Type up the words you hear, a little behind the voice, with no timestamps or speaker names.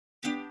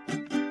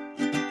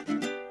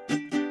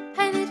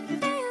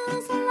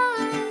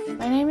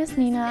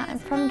Nina, I'm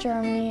from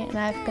Germany and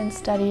I've been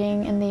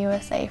studying in the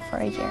USA for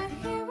a year.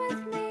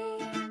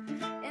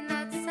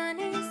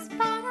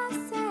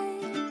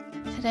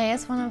 Today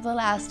is one of the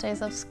last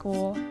days of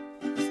school.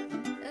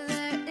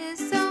 I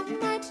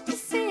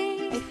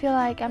feel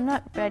like I'm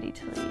not ready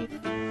to leave.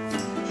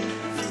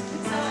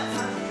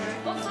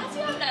 What class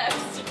do you have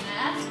next?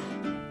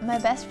 Math? My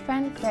best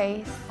friend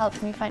Grace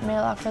helped me find my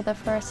locker the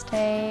first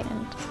day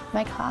and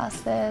my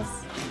classes.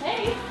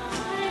 Hey!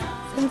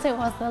 Since it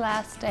was the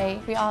last day,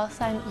 we all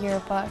signed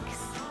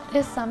yearbooks. It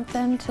is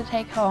something to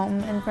take home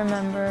and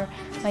remember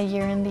my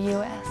year in the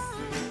US.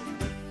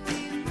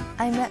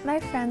 I met my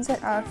friends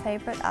at our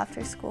favorite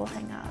after-school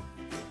hangout.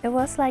 It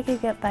was like a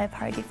goodbye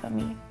party for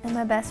me, and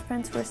my best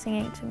friends were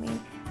singing to me,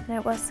 and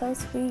it was so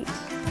sweet.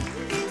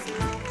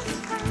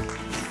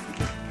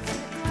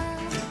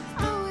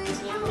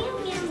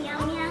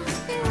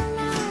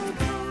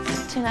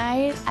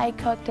 Tonight, I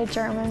cooked a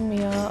German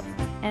meal,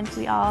 and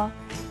we all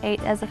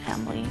ate as a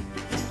family.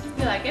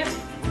 You like it?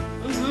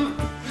 Mm-hmm.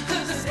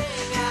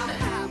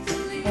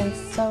 I'm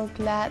so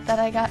glad that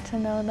I got to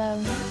know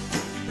them.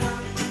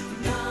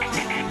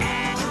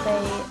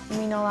 They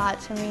mean a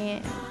lot to me,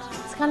 and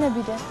it's gonna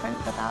be different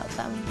without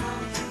them.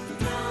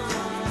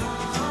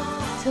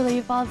 To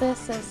leave all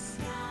this is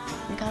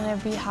gonna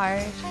be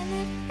hard.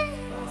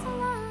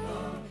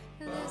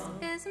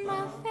 This is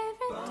my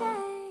favorite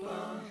day.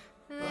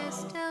 There's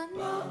still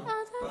no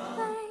other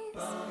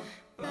place.